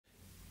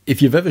If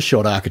you've ever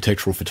shot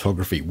architectural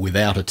photography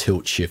without a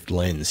tilt-shift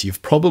lens,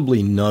 you've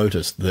probably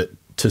noticed that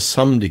to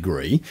some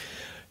degree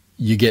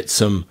you get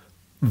some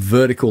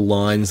vertical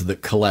lines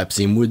that collapse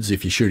inwards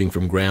if you're shooting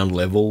from ground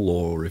level,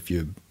 or if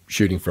you're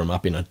shooting from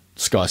up in a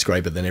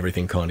skyscraper, then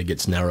everything kind of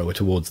gets narrower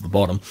towards the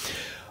bottom.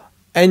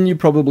 And you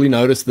probably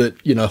notice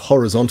that, you know,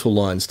 horizontal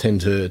lines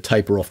tend to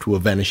taper off to a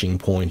vanishing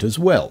point as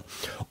well.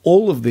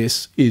 All of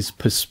this is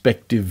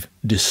perspective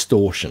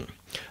distortion.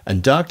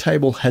 And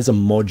Darktable has a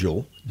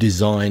module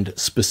designed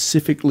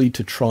specifically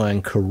to try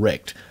and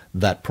correct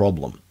that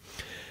problem.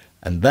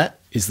 And that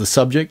is the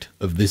subject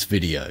of this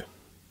video.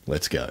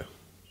 Let's go.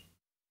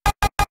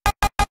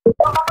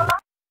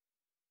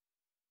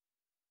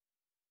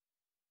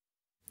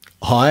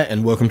 Hi,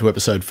 and welcome to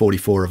episode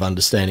 44 of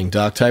Understanding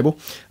Darktable.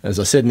 As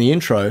I said in the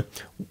intro,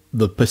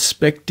 the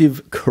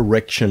perspective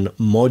correction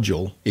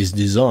module is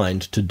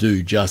designed to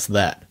do just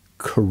that,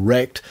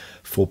 correct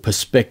for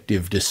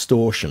perspective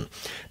distortion.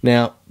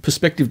 Now,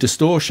 perspective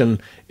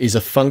distortion is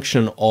a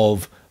function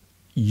of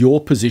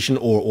your position,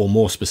 or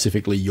more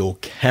specifically, your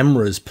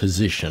camera's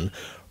position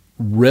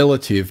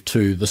relative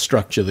to the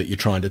structure that you're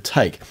trying to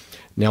take.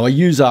 Now, I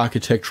use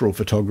architectural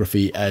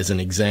photography as an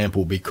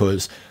example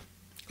because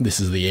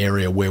this is the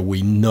area where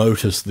we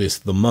notice this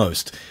the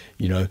most.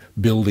 You know,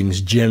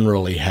 buildings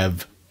generally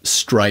have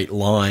straight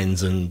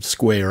lines and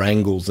square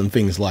angles and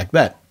things like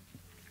that.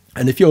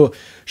 And if you're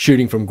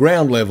shooting from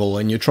ground level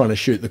and you're trying to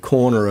shoot the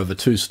corner of a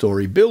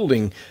two-story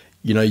building,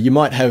 you know, you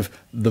might have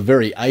the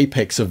very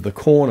apex of the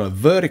corner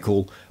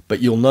vertical,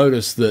 but you'll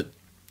notice that,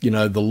 you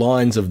know, the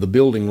lines of the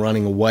building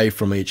running away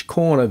from each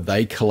corner,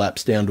 they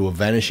collapse down to a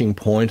vanishing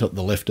point at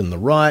the left and the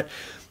right,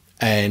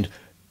 and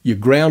your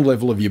ground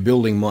level of your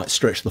building might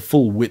stretch the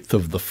full width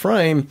of the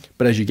frame,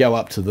 but as you go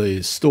up to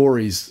the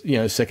stories, you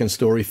know, second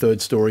story,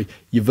 third story,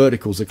 your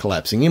verticals are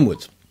collapsing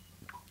inwards.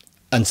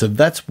 And so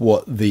that's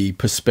what the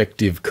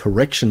perspective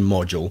correction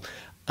module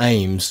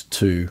aims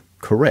to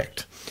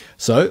correct.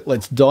 So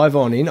let's dive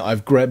on in.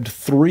 I've grabbed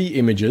 3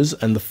 images,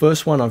 and the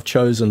first one I've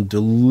chosen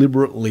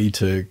deliberately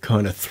to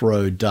kind of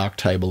throw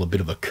Darktable a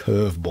bit of a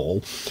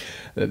curveball.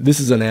 This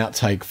is an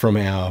outtake from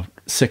our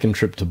second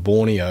trip to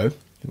Borneo.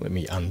 Let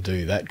me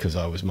undo that because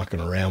I was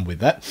mucking around with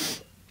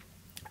that.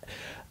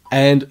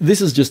 And this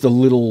is just a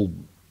little,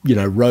 you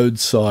know,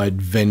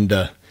 roadside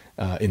vendor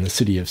in the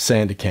city of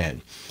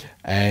Sandakan.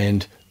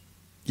 And,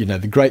 you know,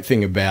 the great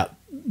thing about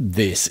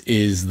this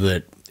is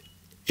that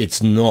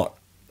it's not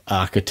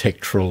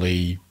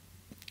architecturally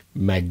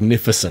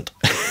magnificent.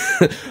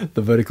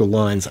 The vertical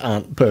lines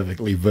aren't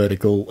perfectly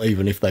vertical,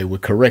 even if they were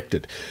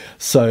corrected.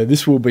 So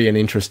this will be an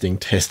interesting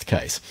test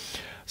case.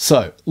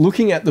 So,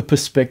 looking at the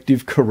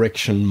perspective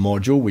correction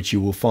module, which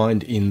you will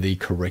find in the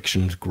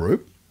corrections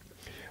group,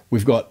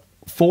 we've got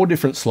 4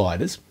 different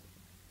sliders.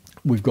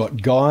 We've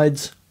got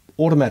guides,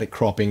 automatic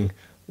cropping,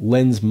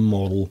 lens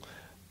model,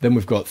 then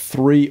we've got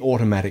 3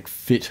 automatic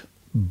fit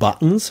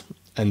buttons,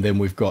 and then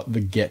we've got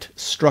the get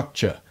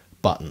structure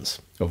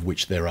buttons, of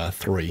which there are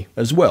 3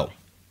 as well.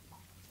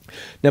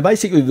 Now,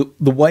 basically,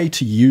 the way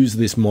to use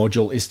this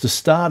module is to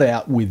start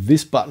out with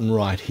this button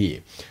right here,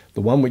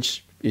 the one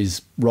which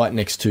is right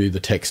next to the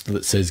text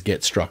that says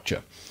get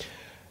structure.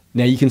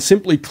 Now you can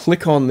simply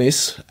click on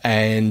this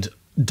and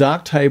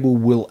Darktable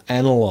will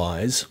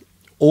analyze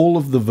all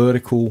of the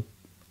vertical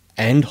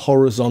and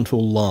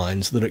horizontal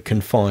lines that it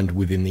can find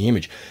within the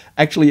image.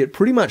 Actually, it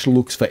pretty much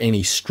looks for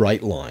any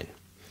straight line,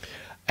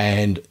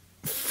 and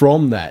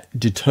from that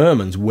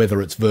determines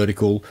whether it's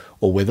vertical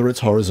or whether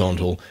it's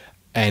horizontal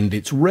and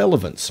its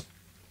relevance.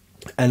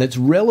 And its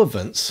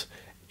relevance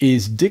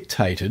is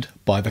dictated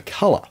by the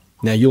color.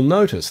 Now you'll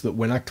notice that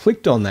when I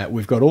clicked on that,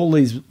 we've got all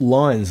these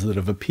lines that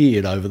have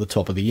appeared over the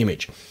top of the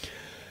image.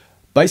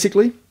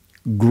 Basically,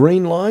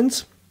 green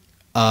lines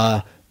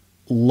are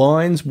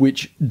lines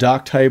which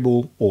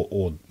Darktable,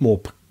 or more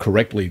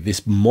correctly,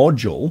 this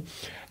module,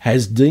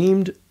 has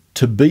deemed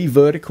to be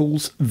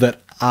verticals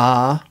that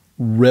are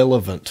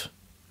relevant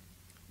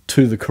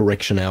to the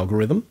correction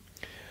algorithm.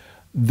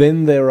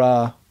 Then there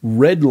are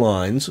red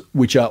lines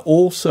which are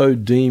also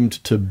deemed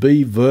to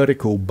be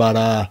vertical but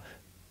are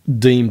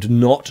deemed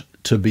not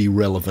to be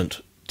relevant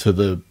to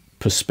the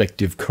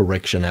perspective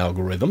correction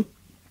algorithm.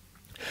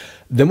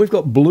 Then we've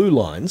got blue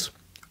lines,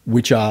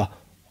 which are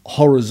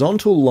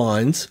horizontal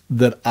lines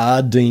that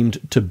are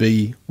deemed to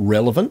be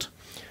relevant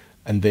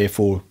and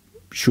therefore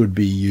should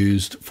be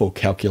used for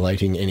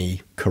calculating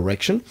any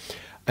correction.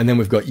 And then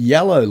we've got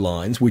yellow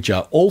lines, which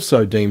are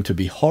also deemed to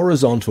be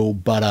horizontal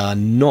but are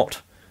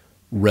not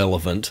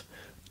relevant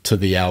to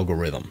the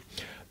algorithm.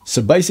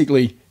 So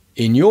basically,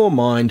 in your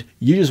mind,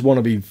 you just want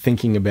to be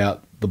thinking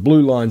about the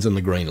blue lines and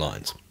the green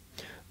lines.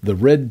 The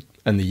red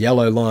and the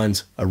yellow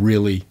lines are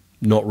really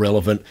not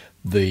relevant.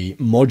 The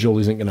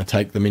module isn't going to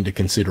take them into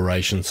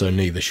consideration, so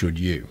neither should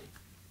you.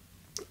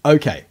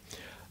 Okay,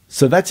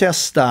 so that's our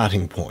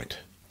starting point.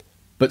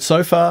 But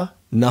so far,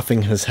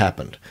 nothing has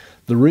happened.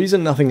 The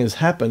reason nothing has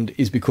happened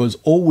is because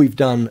all we've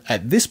done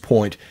at this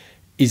point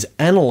is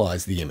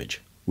analyze the image.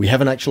 We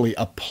haven't actually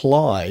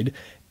applied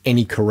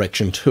any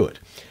correction to it.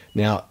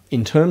 Now,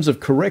 in terms of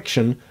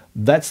correction,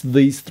 That's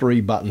these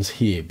three buttons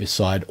here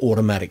beside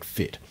automatic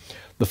fit.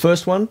 The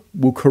first one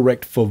will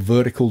correct for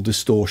vertical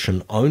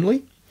distortion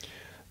only.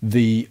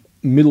 The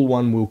middle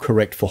one will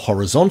correct for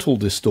horizontal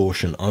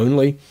distortion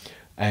only.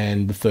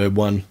 And the third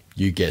one,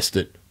 you guessed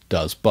it,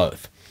 does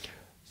both.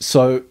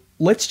 So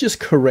let's just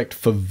correct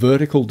for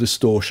vertical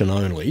distortion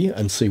only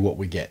and see what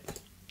we get.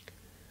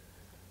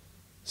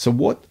 So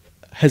what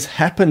has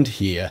happened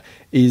here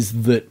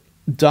is that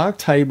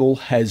Darktable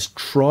has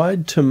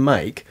tried to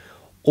make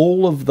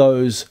all of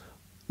those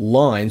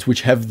lines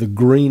which have the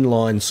green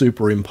line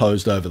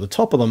superimposed over the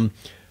top of them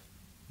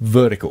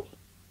vertical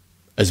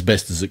as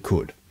best as it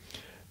could.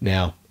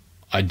 Now,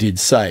 I did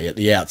say at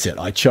the outset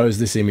I chose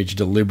this image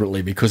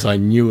deliberately because I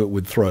knew it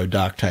would throw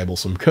Darktable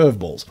some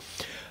curveballs.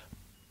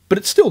 But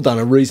it's still done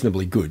a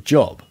reasonably good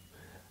job.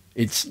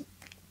 It's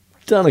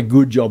done a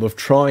good job of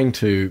trying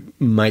to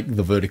make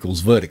the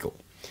verticals vertical.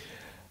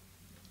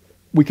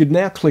 We could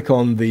now click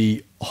on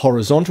the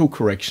horizontal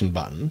correction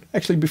button.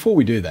 Actually, before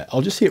we do that,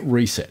 I'll just hit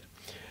reset.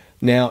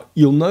 Now,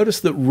 you'll notice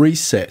that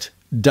reset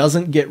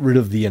doesn't get rid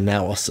of the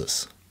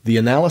analysis. The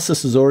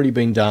analysis has already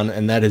been done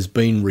and that has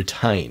been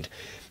retained.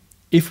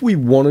 If we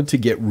wanted to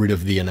get rid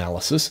of the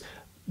analysis,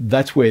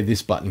 that's where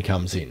this button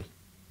comes in.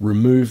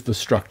 Remove the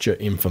structure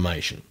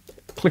information.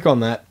 Click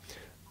on that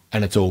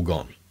and it's all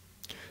gone.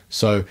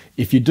 So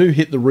if you do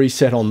hit the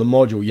reset on the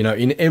module, you know,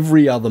 in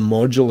every other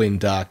module in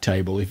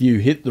Darktable, if you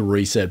hit the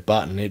reset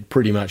button, it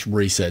pretty much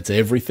resets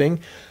everything.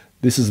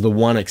 This is the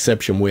one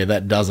exception where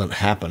that doesn't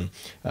happen.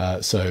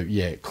 So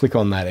yeah, click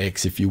on that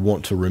X if you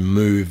want to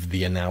remove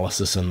the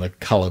analysis and the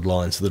colored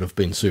lines that have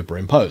been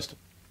superimposed.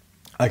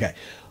 Okay,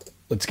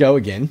 let's go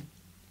again.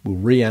 We'll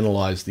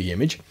reanalyze the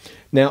image.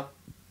 Now,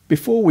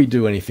 before we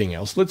do anything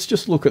else, let's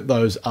just look at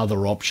those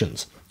other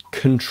options.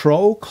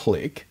 Control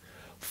click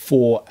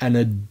for an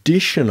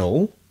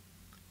additional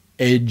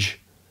edge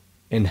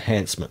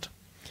enhancement.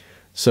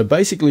 So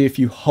basically, if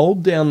you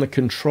hold down the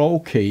control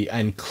key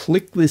and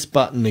click this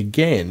button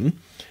again,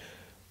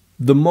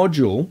 the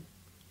module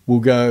will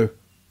go,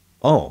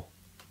 oh,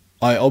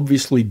 I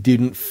obviously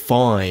didn't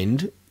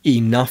find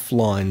enough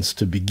lines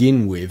to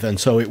begin with, and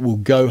so it will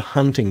go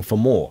hunting for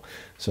more.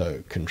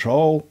 So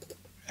control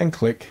and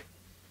click.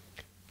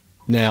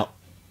 Now,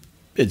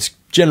 it's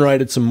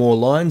generated some more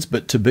lines,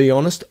 but to be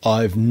honest,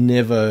 I've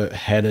never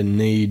had a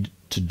need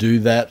to do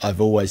that.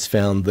 I've always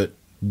found that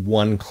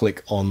one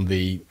click on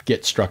the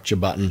Get Structure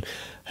button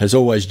has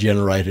always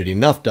generated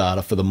enough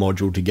data for the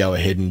module to go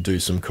ahead and do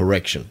some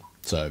correction.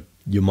 So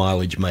your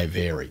mileage may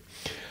vary.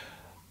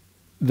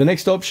 The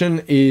next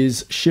option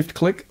is Shift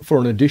click for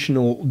an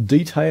additional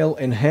detail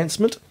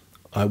enhancement.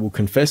 I will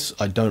confess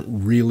I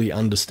don't really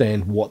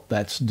understand what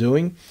that's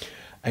doing.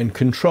 And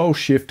Control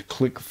Shift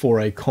click for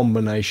a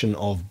combination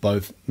of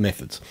both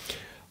methods.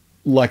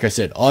 Like I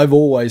said, I've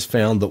always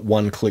found that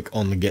one click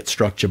on the Get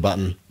Structure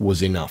button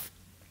was enough.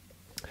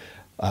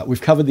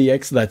 We've covered the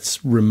X,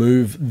 that's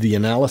remove the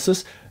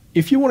analysis.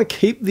 If you want to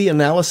keep the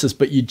analysis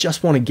but you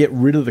just want to get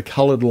rid of the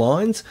colored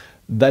lines,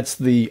 that's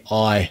the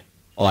I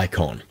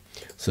icon.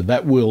 So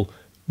that will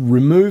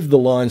remove the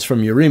lines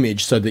from your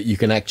image so that you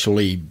can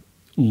actually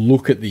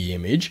look at the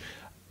image,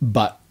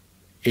 but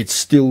it's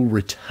still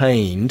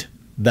retained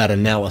that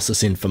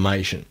analysis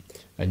information,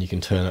 and you can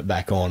turn it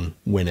back on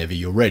whenever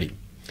you're ready.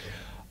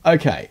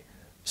 Okay,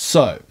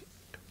 so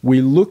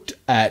we looked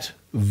at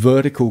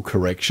vertical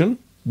correction.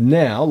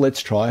 Now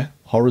let's try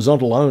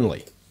horizontal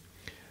only.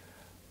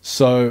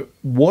 So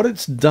what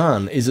it's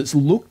done is it's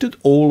looked at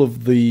all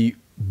of the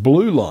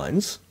blue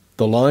lines,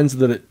 the lines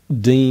that it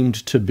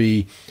deemed to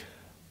be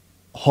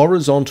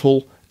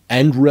horizontal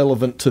and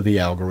relevant to the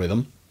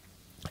algorithm,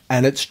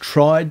 and it's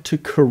tried to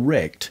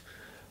correct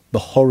the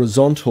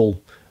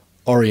horizontal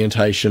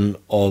orientation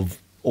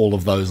of all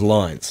of those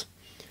lines.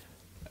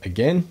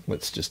 Again,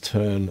 let's just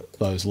turn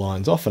those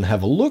lines off and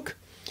have a look.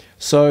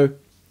 So,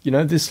 you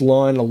know, this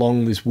line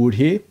along this wood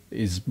here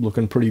is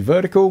looking pretty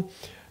vertical.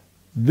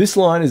 This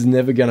line is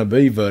never going to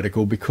be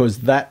vertical because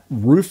that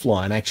roof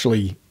line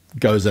actually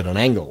goes at an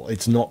angle.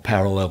 It's not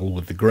parallel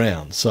with the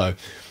ground. So,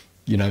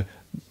 you know,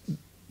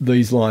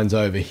 these lines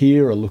over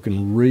here are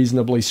looking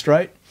reasonably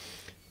straight.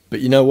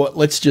 But you know what?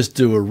 Let's just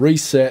do a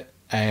reset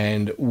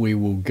and we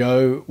will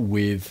go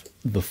with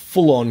the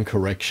full-on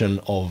correction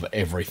of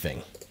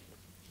everything.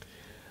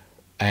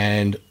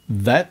 And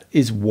that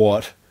is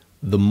what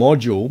the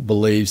module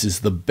believes is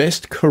the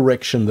best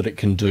correction that it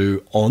can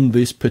do on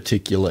this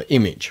particular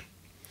image.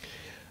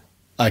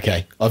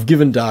 Okay, I've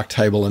given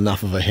Darktable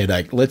enough of a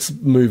headache. Let's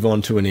move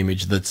on to an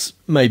image that's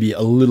maybe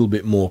a little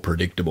bit more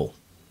predictable.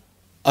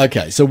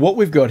 Okay, so what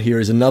we've got here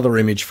is another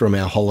image from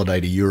our holiday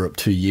to Europe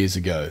 2 years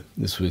ago.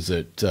 This was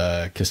at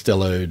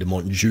Castelo de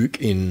Montjuic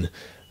in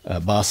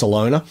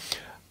Barcelona.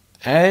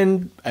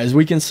 And as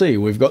we can see,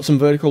 we've got some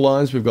vertical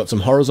lines, we've got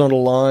some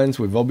horizontal lines,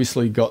 we've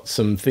obviously got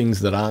some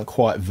things that aren't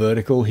quite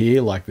vertical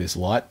here, like this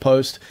light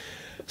post.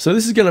 So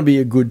this is going to be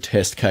a good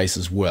test case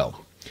as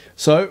well.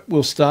 So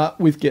we'll start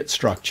with Get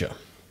Structure.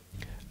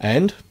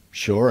 And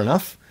sure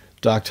enough,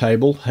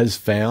 Darktable has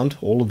found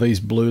all of these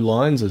blue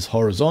lines as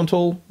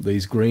horizontal,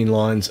 these green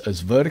lines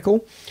as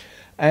vertical.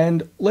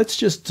 And let's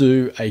just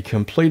do a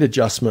complete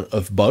adjustment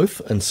of both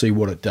and see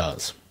what it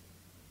does.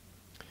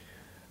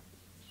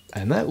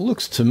 And that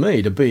looks to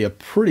me to be a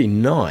pretty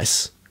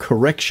nice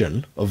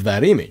correction of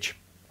that image.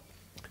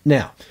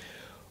 Now,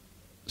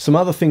 some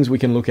other things we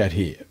can look at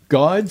here.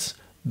 Guides,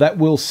 that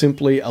will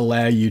simply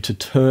allow you to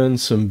turn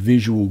some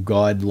visual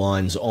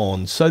guidelines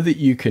on so that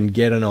you can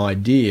get an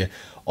idea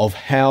of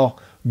how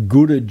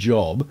good a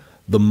job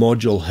the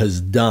module has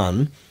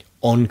done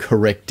on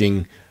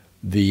correcting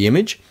the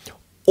image.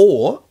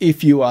 Or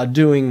if you are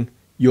doing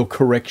your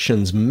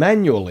corrections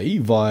manually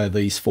via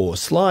these 4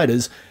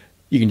 sliders,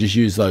 you can just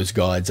use those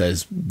guides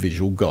as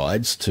visual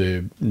guides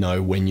to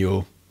know when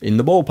you're in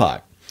the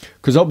ballpark.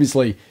 Because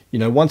obviously, you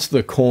know, once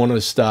the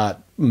corners start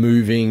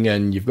moving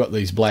and you've got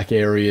these black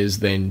areas,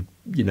 then,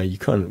 you know, you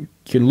can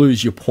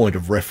lose your point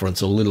of reference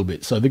a little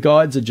bit. So the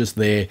guides are just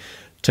there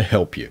to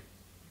help you.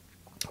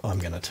 I'm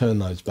going to turn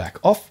those back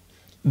off.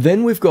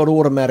 Then we've got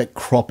automatic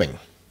cropping.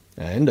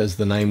 And as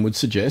the name would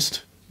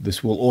suggest,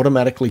 this will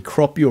automatically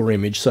crop your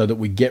image so that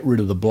we get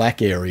rid of the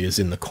black areas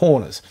in the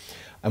corners.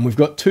 And we've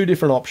got 2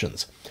 different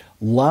options.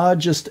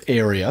 Largest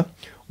area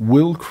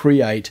will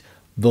create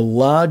the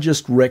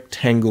largest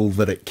rectangle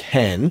that it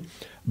can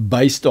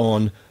based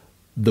on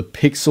the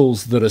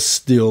pixels that are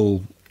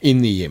still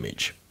in the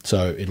image.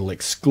 So it'll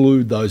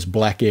exclude those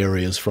black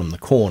areas from the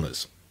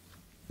corners.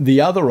 The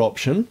other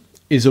option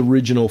is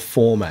original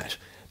format.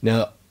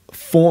 Now,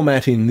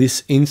 format in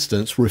this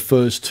instance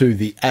refers to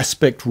the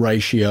aspect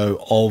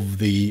ratio of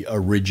the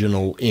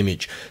original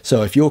image.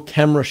 So if your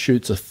camera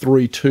shoots a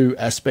 3:2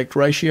 aspect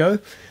ratio,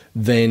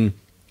 then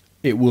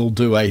it will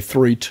do a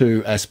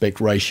 3:2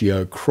 aspect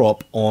ratio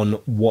crop on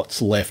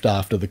what's left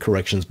after the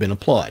correction's been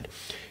applied.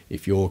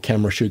 If your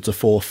camera shoots a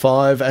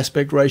 4:5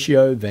 aspect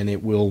ratio, then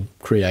it will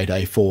create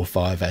a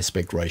 4:5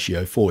 aspect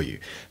ratio for you.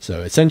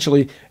 So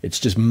essentially, it's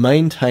just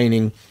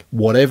maintaining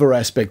whatever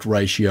aspect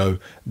ratio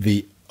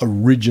the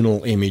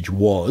original image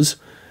was,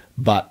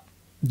 but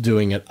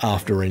doing it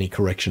after any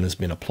correction has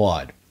been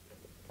applied.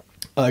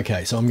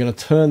 Okay, so I'm going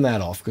to turn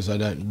that off because I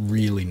don't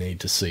really need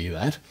to see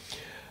that.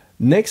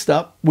 Next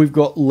up, we've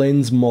got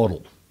lens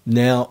model.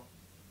 Now,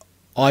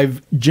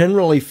 I've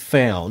generally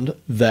found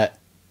that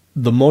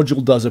the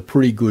module does a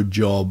pretty good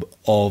job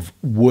of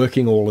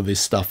working all of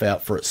this stuff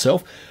out for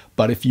itself,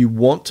 but if you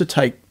want to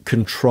take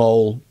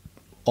control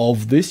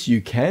of this, you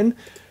can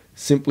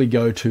simply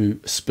go to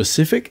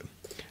specific,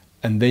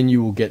 and then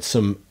you will get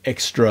some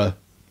extra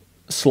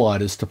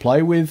sliders to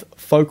play with.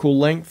 Focal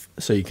length,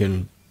 so you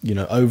can, you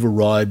know,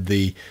 override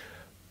the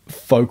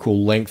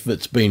focal length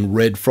that's been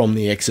read from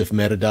the EXIF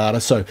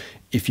metadata. So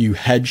if you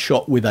had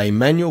shot with a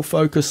manual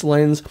focus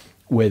lens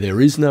where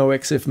there is no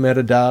EXIF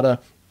metadata,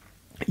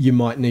 you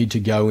might need to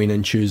go in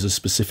and choose a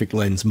specific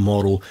lens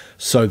model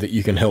so that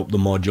you can help the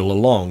module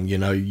along. You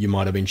know, you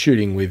might have been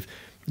shooting with,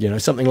 you know,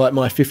 something like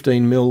my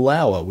 15mm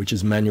Laowa, which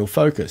is manual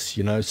focus,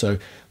 you know, so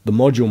the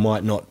module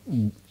might not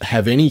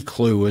have any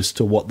clue as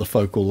to what the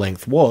focal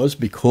length was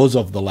because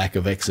of the lack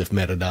of EXIF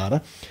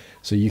metadata.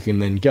 So you can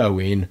then go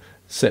in,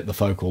 set the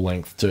focal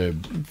length to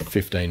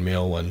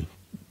 15mm and,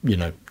 you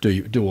know,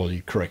 do all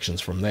your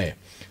corrections from there.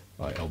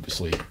 I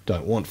obviously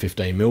don't want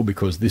 15mm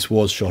because this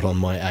was shot on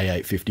my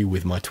A850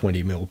 with my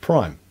 20mm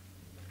prime.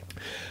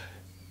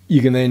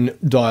 You can then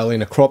dial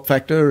in a crop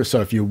factor.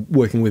 So if you're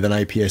working with an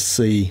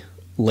APS-C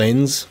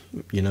lens,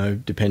 you know,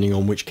 depending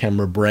on which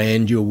camera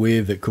brand you're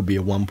with, it could be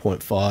a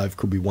 1.5,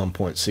 could be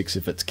 1.6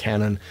 if it's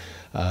Canon,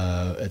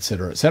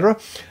 etc., etc.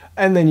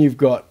 And then you've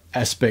got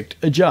aspect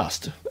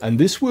adjust, and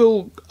this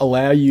will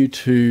allow you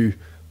to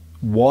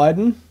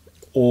widen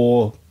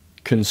or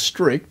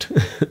constrict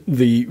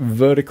the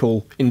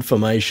vertical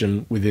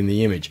information within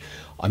the image.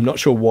 I'm not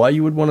sure why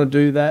you would want to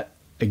do that.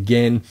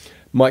 Again,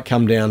 might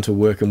come down to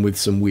working with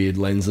some weird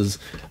lenses.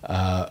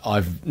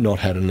 I've not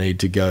had a need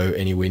to go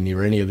anywhere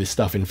near any of this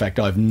stuff. In fact,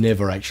 I've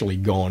never actually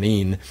gone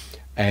in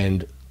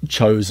and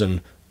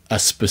chosen a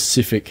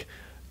specific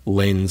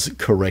lens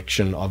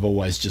correction. I've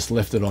always just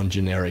left it on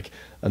generic,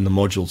 and the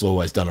module's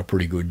always done a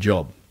pretty good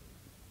job.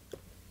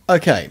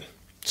 Okay,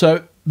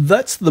 so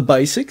that's the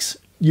basics.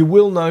 You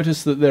will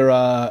notice that there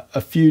are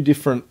a few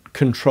different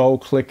control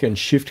click and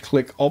shift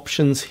click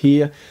options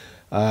here.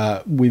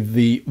 With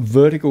the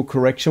vertical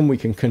correction, we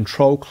can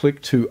control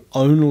click to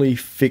only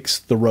fix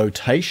the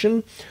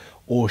rotation,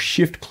 or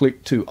shift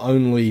click to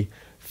only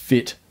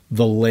fit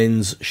the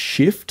lens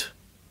shift.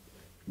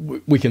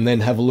 We can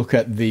then have a look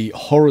at the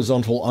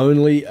horizontal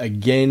only.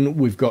 Again,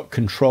 we've got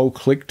control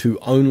click to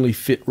only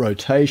fit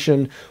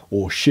rotation,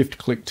 or shift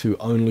click to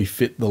only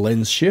fit the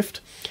lens shift.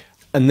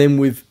 And then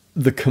with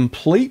the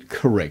complete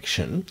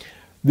correction,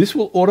 this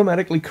will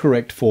automatically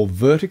correct for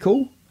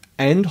vertical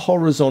and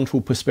horizontal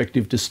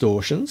perspective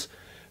distortions,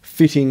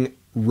 fitting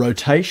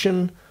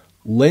rotation,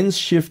 lens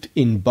shift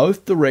in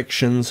both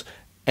directions,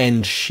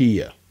 and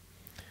shear.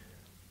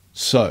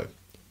 So,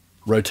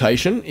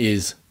 rotation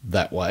is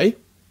that way,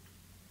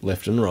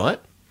 left and right.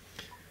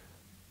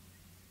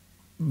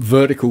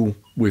 Vertical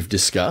we've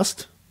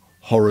discussed.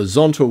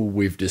 Horizontal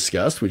we've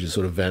discussed, which is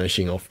sort of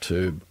vanishing off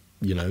to,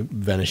 you know,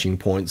 vanishing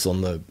points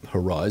on the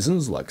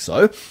horizons, like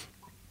so.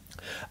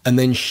 And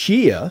then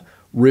shear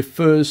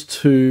refers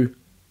to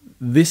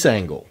this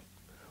angle,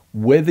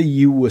 whether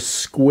you were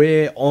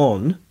square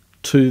on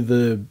to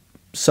the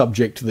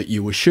subject that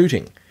you were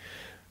shooting.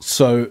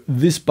 So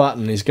this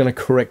button is going to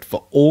correct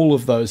for all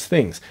of those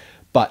things,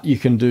 but you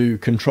can do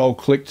control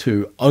click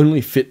to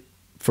only fit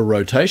for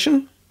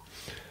rotation,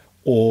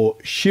 or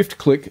shift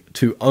click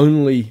to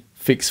only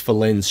fix for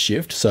lens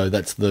shift, so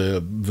that's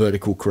the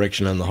vertical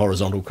correction and the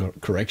horizontal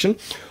correction,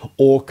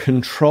 or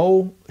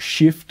control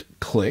shift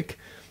click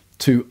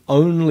to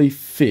only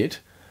fit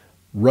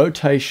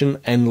rotation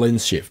and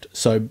lens shift.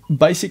 So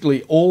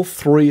basically all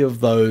three of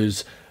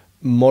those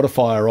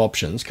modifier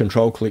options,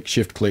 control click,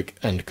 shift click,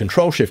 and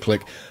control shift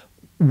click,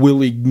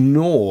 will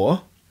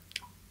ignore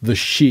the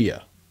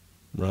shear,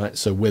 right?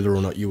 So whether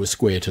or not you were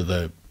square to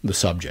the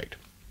subject.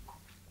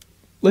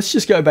 Let's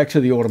just go back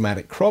to the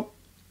automatic crop.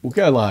 We'll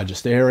go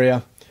largest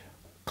area,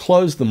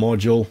 close the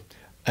module,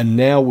 and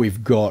now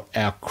we've got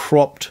our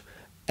cropped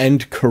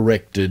and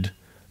corrected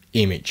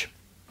image.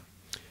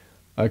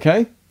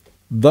 Okay,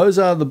 those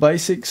are the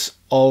basics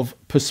of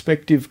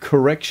perspective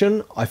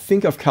correction. I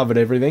think I've covered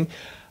everything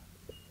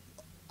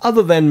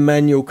other than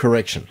manual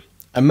correction.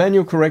 A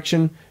manual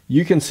correction,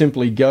 you can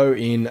simply go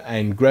in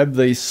and grab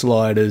these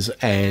sliders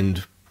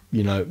and,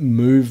 you know,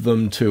 move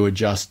them to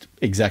adjust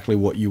exactly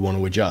what you want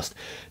to adjust.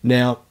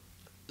 Now,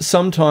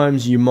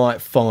 sometimes you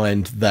might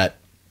find that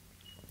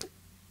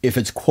if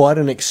it's quite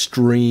an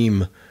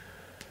extreme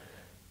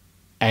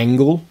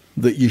angle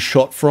that you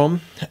shot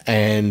from,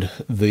 and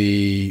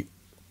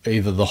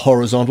either the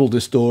horizontal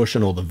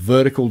distortion or the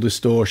vertical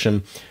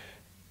distortion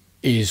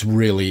is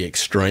really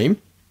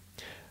extreme,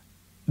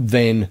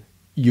 then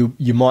you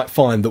might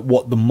find that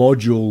what the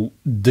module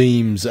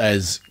deems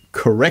as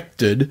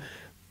corrected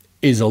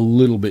is a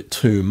little bit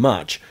too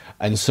much.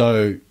 And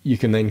so you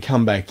can then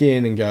come back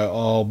in and go,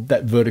 oh,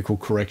 that vertical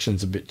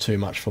correction's a bit too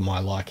much for my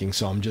liking,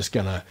 so I'm just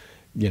gonna,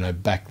 you know,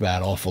 back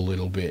that off a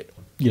little bit.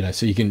 You know,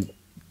 so you can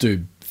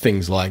do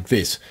things like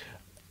this.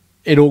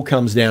 It all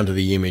comes down to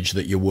the image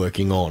that you're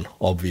working on,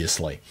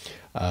 obviously.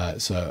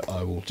 So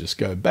I will just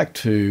go back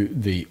to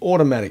the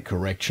automatic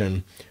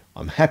correction.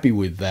 I'm happy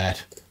with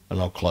that,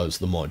 and I'll close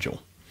the module.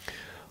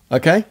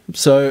 Okay,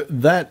 so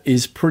that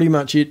is pretty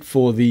much it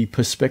for the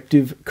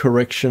perspective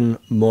correction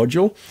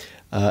module.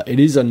 It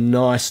is a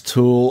nice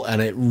tool,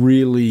 and it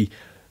really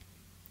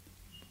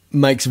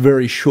makes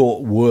very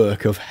short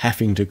work of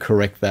having to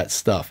correct that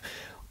stuff.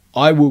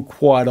 I will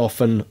quite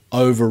often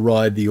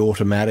override the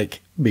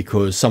automatic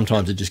because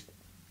sometimes it just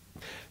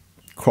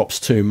crops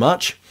too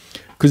much.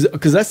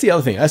 Because that's the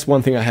other thing, that's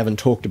one thing I haven't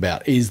talked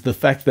about, is the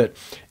fact that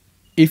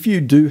if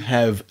you do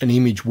have an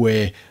image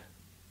where,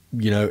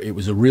 you know, it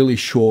was a really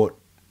short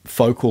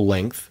focal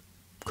length,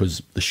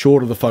 because the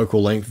shorter the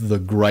focal length, the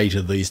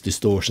greater these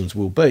distortions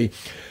will be,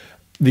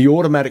 the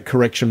automatic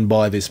correction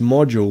by this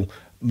module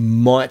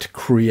might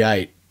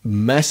create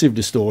massive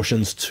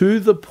distortions to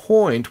the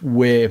point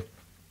where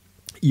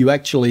you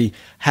actually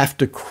have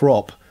to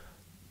crop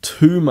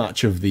too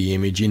much of the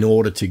image in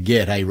order to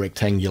get a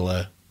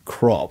rectangular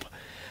crop.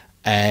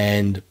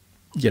 And,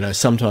 you know,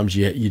 sometimes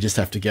you just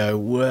have to go,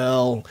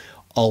 well,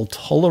 I'll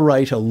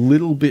tolerate a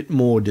little bit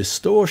more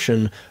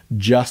distortion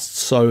just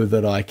so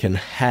that I can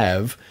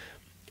have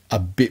a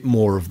bit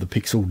more of the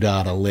pixel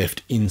data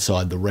left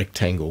inside the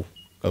rectangle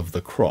of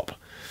the crop.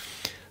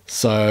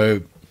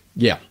 So,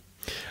 yeah.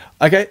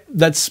 Okay,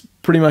 that's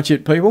pretty much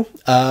it, people.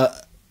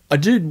 I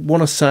did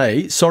want to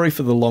say, sorry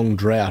for the long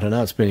drought. I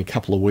know it's been a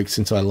couple of weeks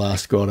since I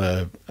last got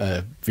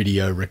a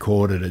video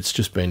recorded. It's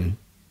just been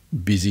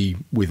busy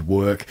with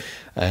work,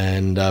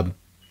 and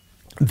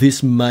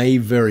this may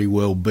very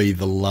well be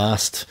the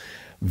last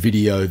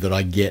video that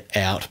I get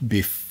out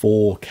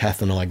before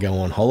Kath and I go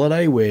on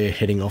holiday. We're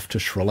heading off to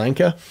Sri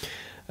Lanka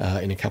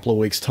in a couple of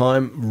weeks'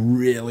 time.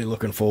 Really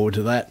looking forward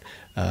to that.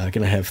 Going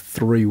to have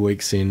 3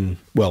 weeks in,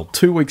 well,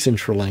 2 weeks in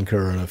Sri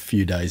Lanka and a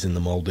few days in the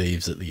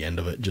Maldives at the end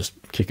of it, just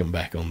kicking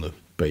back on the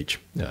beach.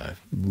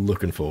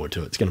 Looking forward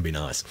to it. It's going to be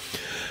nice.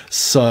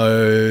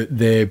 So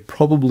there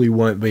probably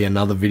won't be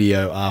another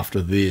video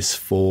after this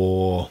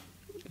for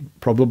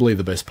probably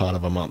the best part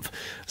of a month.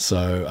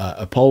 So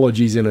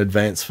apologies in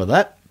advance for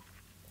that.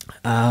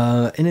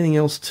 Anything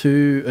else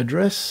to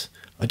address?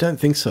 I don't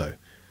think so.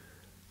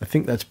 I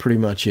think that's pretty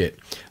much it.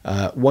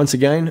 Once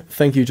again,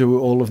 thank you to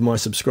all of my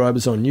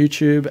subscribers on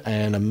YouTube,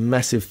 and a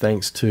massive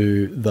thanks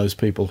to those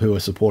people who are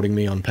supporting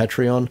me on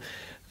Patreon.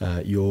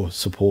 Your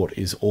support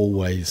is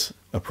always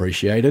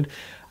appreciated.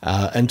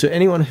 And to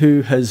anyone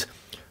who has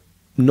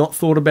not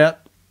thought about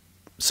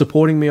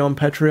supporting me on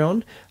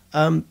Patreon,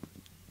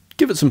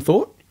 give it some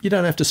thought. You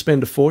don't have to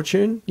spend a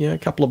fortune, you know, a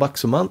couple of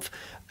bucks a month,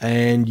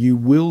 and you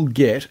will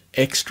get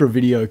extra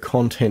video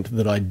content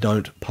that I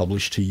don't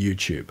publish to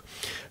YouTube.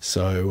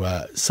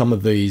 So some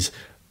of these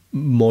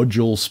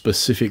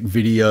module-specific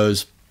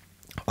videos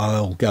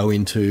I'll go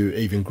into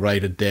even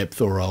greater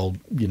depth, or I'll,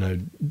 you know,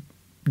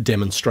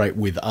 demonstrate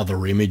with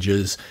other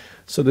images.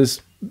 So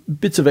there's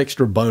bits of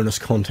extra bonus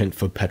content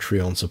for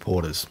Patreon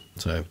supporters.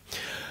 So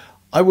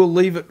I will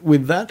leave it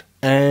with that,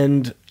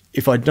 and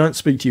If I don't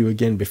speak to you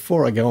again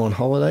before I go on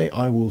holiday,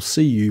 I will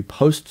see you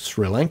post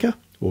Sri Lanka,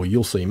 or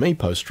you'll see me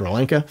post Sri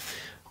Lanka,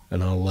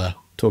 and I'll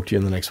talk to you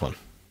in the next one.